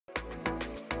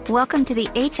Welcome to the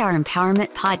HR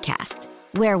Empowerment Podcast,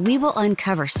 where we will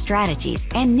uncover strategies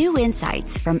and new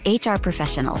insights from HR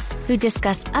professionals who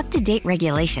discuss up-to-date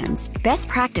regulations, best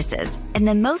practices, and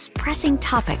the most pressing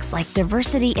topics like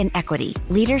diversity and equity,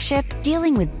 leadership,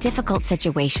 dealing with difficult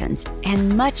situations,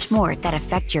 and much more that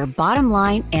affect your bottom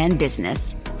line and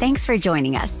business. Thanks for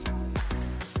joining us.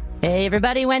 Hey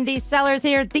everybody, Wendy Sellers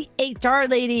here, the HR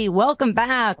Lady. Welcome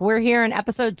back. We're here in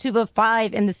episode 2 of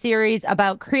 5 in the series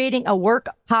about creating a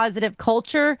work-positive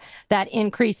culture that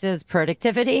increases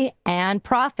productivity and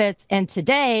profits. And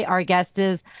today, our guest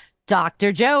is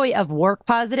Dr. Joey of Work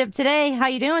Positive Today. How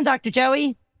you doing, Dr.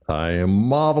 Joey? I am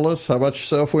marvelous. How about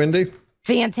yourself, Wendy?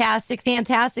 Fantastic,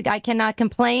 fantastic. I cannot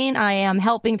complain. I am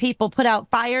helping people put out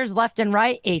fires left and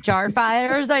right, HR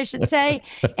fires, I should say.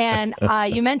 And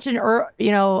you mentioned,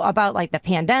 about like the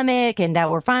pandemic and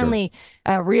that we're finally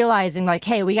realizing like,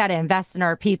 hey, we got to invest in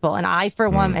our people. And I, for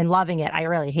one, am loving it. I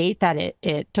really hate that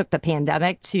it took the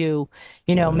pandemic to,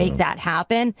 make that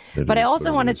happen. But I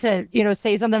also wanted to,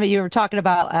 say something that you were talking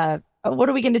about. What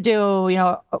are we going to do?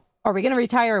 Are we going to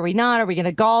retire? Are we not? Are we going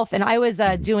to golf? And I was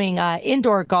doing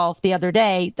indoor golf the other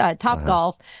day, Top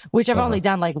Golf, which I've only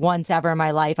done like once ever in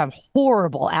my life. I'm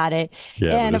horrible at it.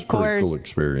 Yeah, and of course, cool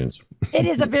experience. It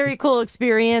is a very cool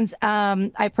experience.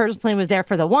 I personally was there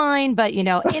for the wine, but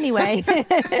anyway,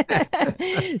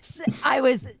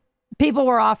 people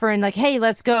were offering like, hey,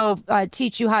 let's go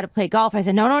teach you how to play golf. I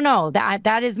said, no,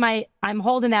 that is I'm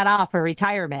holding that off for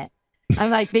retirement. I'm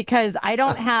like, because I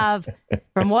don't have,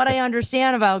 from what I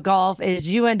understand about golf, is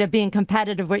you end up being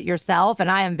competitive with yourself, and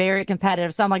I am very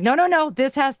competitive. So I'm like, no,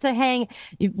 this has to hang.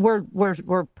 We're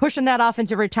pushing that off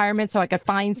into retirement so I could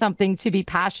find something to be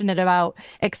passionate about,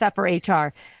 except for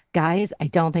HR. Guys, I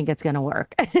don't think it's going to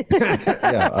work.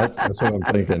 Yeah, that's what I'm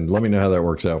thinking. Let me know how that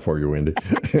works out for you, Wendy.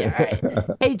 Right.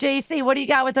 Hey, JC, what do you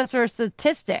got with us for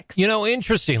statistics?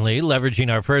 Interestingly, leveraging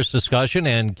our first discussion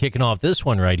and kicking off this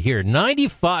one right here,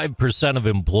 95% of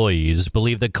employees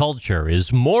believe that culture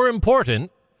is more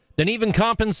important than even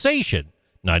compensation.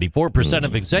 94%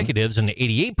 of executives and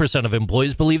 88% of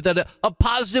employees believe that a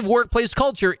positive workplace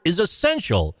culture is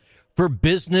essential for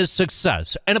business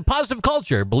success. And a positive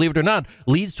culture, believe it or not,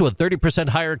 leads to a 30%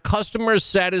 higher customer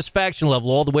satisfaction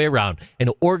level all the way around. And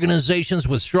organizations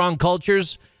with strong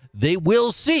cultures, they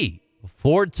will see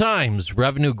 4 times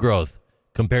revenue growth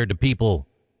compared to people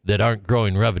that aren't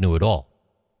growing revenue at all.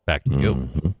 Back to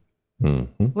you.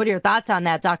 What are your thoughts on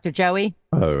that, Dr. Joey?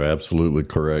 Oh, absolutely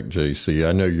correct, JC.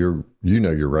 I know you're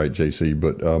right, JC,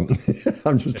 but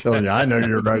I'm just telling you, I know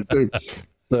you're right too.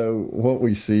 So what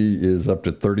we see is up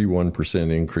to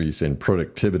 31% increase in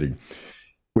productivity,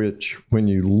 which when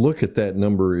you look at that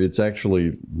number, it's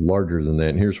actually larger than that.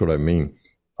 And here's what I mean.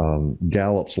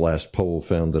 Gallup's last poll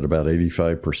found that about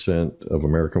 85% of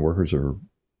American workers are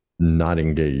not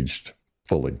engaged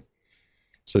fully.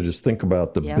 So just think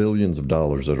about the billions of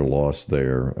dollars that are lost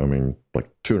there. I mean, like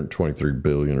 223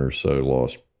 billion or so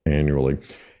lost annually.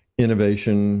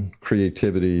 Innovation,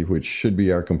 creativity, which should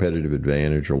be our competitive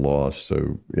advantage, are lost.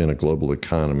 So in a global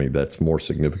economy, that's more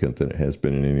significant than it has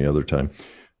been in any other time.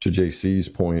 To JC's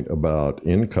point about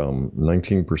income,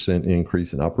 19%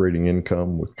 increase in operating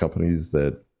income with companies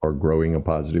that are growing a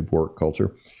positive work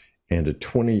culture, and a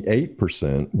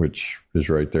 28%, which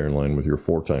is right there in line with your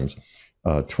 4 times,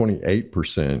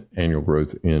 28% annual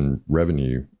growth in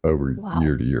revenue over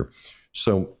year to year.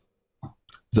 So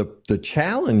the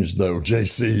challenge, though,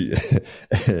 JC,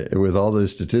 with all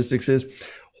those statistics is,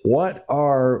 what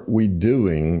are we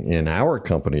doing in our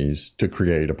companies to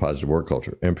create a positive work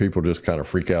culture? And people just kind of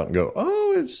freak out and go,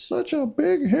 oh, it's such a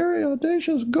big, hairy,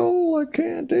 audacious goal. I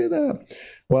can't do that.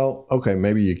 Well, okay,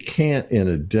 maybe you can't in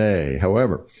a day.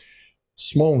 However,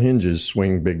 small hinges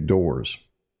swing big doors.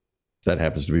 That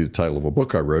happens to be the title of a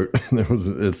book I wrote.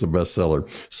 It's a bestseller.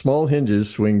 Small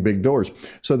hinges swing big doors.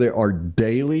 So there are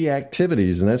daily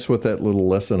activities, and that's what that little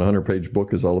less than 100-page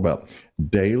book is all about.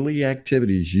 Daily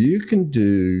activities you can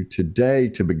do today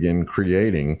to begin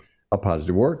creating a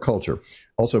positive work culture.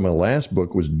 Also, my last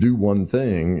book was Do One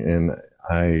Thing, and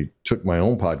I took my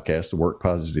own podcast, the Work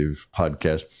Positive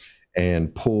podcast,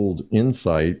 and pulled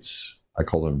insights. I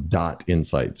call them dot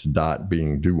insights, dot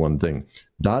being do one thing,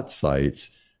 dot sites,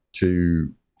 to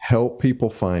help people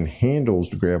find handles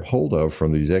to grab hold of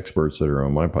from these experts that are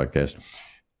on my podcast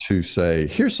to say,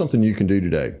 here's something you can do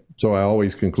today. So I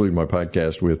always conclude my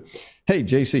podcast with, hey,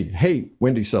 JC, hey,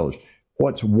 Wendy Sellers,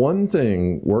 what's one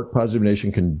thing Work Positive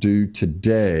Nation can do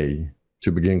today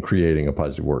to begin creating a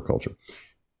positive work culture?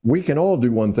 We can all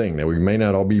do one thing. Now, we may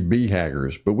not all be bee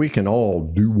hackers, but we can all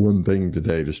do one thing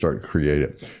today to start to create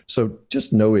it. So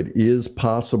just know it is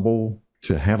possible.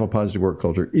 to have a positive work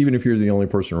culture, even if you're the only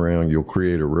person around, you'll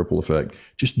create a ripple effect.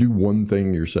 Just do one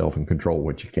thing yourself and control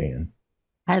what you can.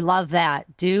 I love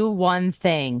that. Do one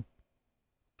thing.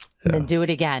 And then do it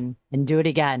again, and do it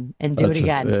again, and do it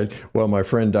again. Well, my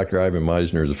friend Dr. Ivan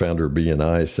Meisner, the founder of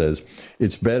BNI, says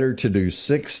it's better to do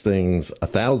 6 things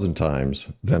 1,000 times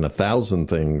than 1,000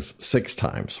 things 6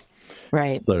 times.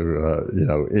 Right. So,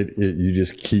 you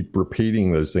just keep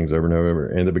repeating those things over and over,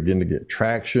 and they begin to get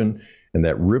traction. And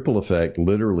that ripple effect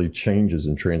literally changes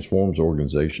and transforms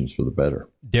organizations for the better.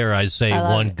 Dare I say,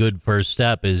 one good first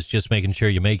step is just making sure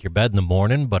you make your bed in the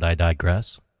morning, but I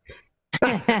digress.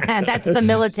 That's the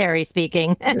military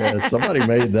speaking. Yeah, somebody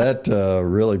made that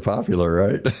really popular,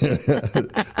 right?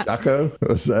 Jocko,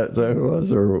 was that who it was?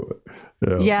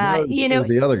 Or, yeah, no, it was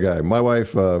the other guy. My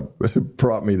wife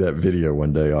brought me that video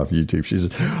one day off YouTube. She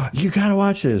says, "You got to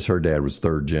watch this." Her dad was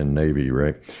 3rd gen Navy,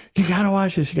 right? You got to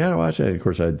watch this. You got to watch that. Of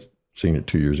course, I'd seen it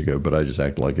 2 years ago, but I just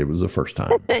acted like it was the first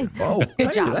time. Oh,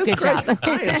 good job. That's good great. job.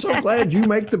 I am so glad you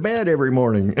make the bed every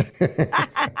morning.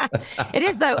 It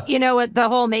is, though, the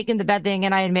whole making the bed thing.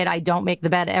 And I admit I don't make the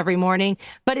bed every morning,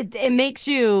 but it makes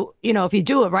you, if you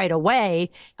do it right away,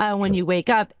 when you wake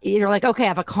up, you're like, okay,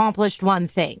 I've accomplished one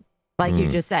thing. Like you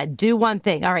just said, do one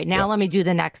thing. All right, now let me do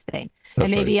the next thing.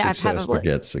 That's and maybe right. Success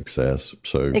begets success.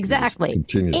 So exactly.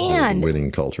 Continue to build a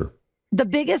winning culture. The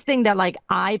biggest thing that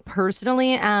I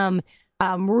personally am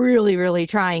really, really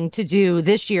trying to do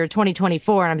this year,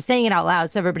 2024, and I'm saying it out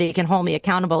loud so everybody can hold me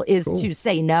accountable, is to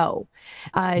say no,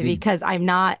 because I'm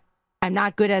not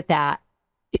good at that.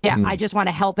 Yeah, I just want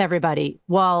to help everybody.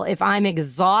 Well, if I'm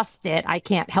exhausted, I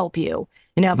can't help you.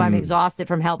 If I'm exhausted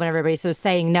from helping everybody. So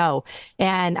saying no.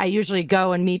 And I usually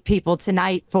go and meet people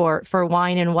tonight for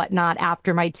wine and whatnot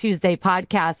after my Tuesday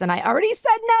podcast. And I already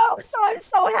said no. So I'm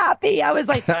so happy. I was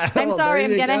like, I'm sorry,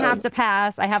 I'm going to have to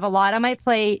pass. I have a lot on my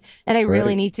plate and I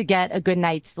really need to get a good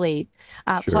night's sleep.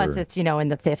 Sure. Plus it's, in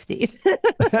the 50s.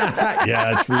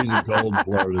 Yeah, it's freezing cold in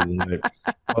Florida tonight.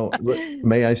 Well,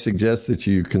 may I suggest that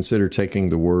you consider taking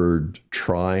the word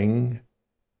trying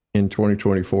in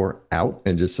 2024 out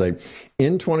and just say,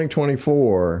 in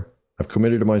 2024, I've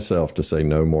committed to myself to say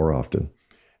no more often.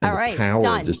 And all right, power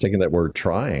done. Just taking that word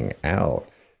trying out.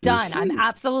 Done. I'm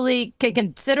absolutely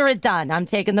consider it done. I'm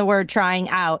taking the word trying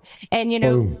out.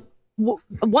 And,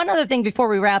 one other thing before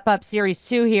we wrap up series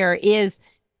 2 here is,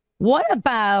 what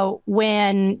about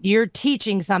when you're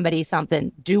teaching somebody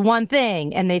something, do one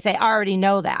thing, and they say, I already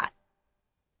know that.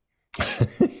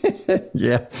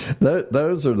 Yeah,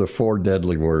 those are the 4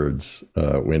 deadly words,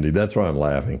 Wendy. That's why I'm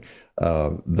laughing.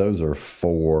 Those are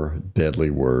 4 deadly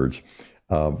words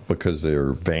because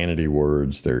they're vanity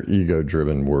words. They're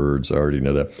ego-driven words. I already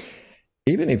know that.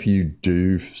 Even if you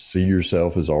do see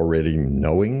yourself as already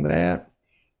knowing that,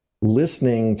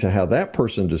 listening to how that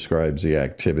person describes the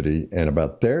activity and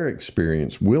about their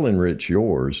experience will enrich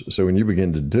yours. So when you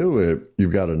begin to do it,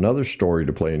 you've got another story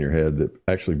to play in your head that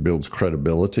actually builds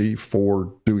credibility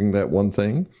for doing that one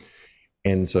thing.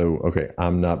 And so, okay,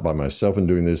 I'm not by myself in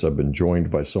doing this. I've been joined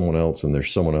by someone else, and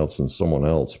there's someone else and someone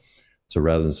else. So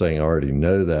rather than saying, I already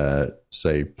know that,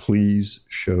 say, please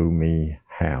show me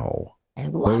how.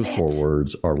 Those 4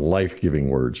 words are life-giving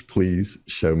words. Please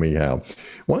show me how.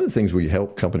 One of the things we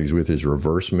help companies with is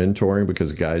reverse mentoring,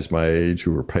 because guys my age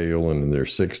who are pale and in their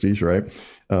 60s, right?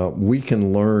 We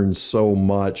can learn so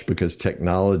much because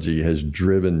technology has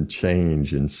driven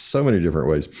change in so many different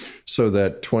ways. So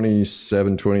that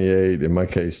 27, 28, in my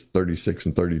case, 36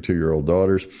 and 32-year-old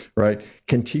daughters, right,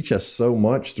 can teach us so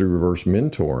much through reverse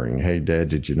mentoring. Hey, Dad,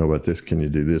 did you know about this? Can you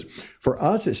do this? For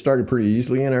us, it started pretty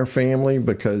easily in our family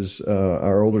because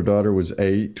our older daughter was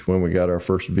 8 when we got our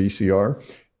first VCR.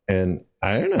 And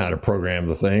I didn't know how to program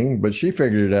the thing, but she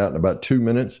figured it out in about 2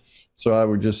 minutes. So I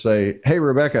would just say, hey,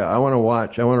 Rebecca, I want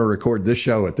to record this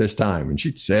show at this time. And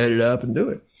she'd set it up and do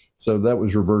it. So that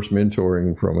was reverse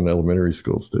mentoring from an elementary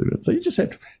school student. So you just have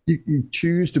to, you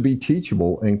choose to be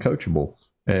teachable and coachable.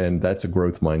 And that's a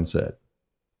growth mindset.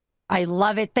 I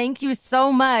love it. Thank you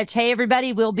so much. Hey,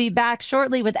 everybody, we'll be back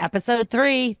shortly with episode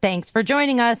 3. Thanks for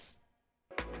joining us.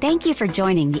 Thank you for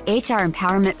joining the HR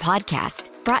Empowerment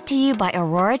Podcast, brought to you by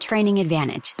Aurora Training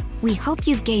Advantage. We hope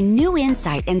you've gained new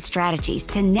insight and strategies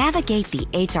to navigate the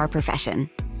HR profession.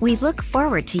 We look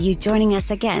forward to you joining us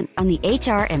again on the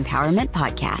HR Empowerment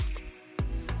Podcast.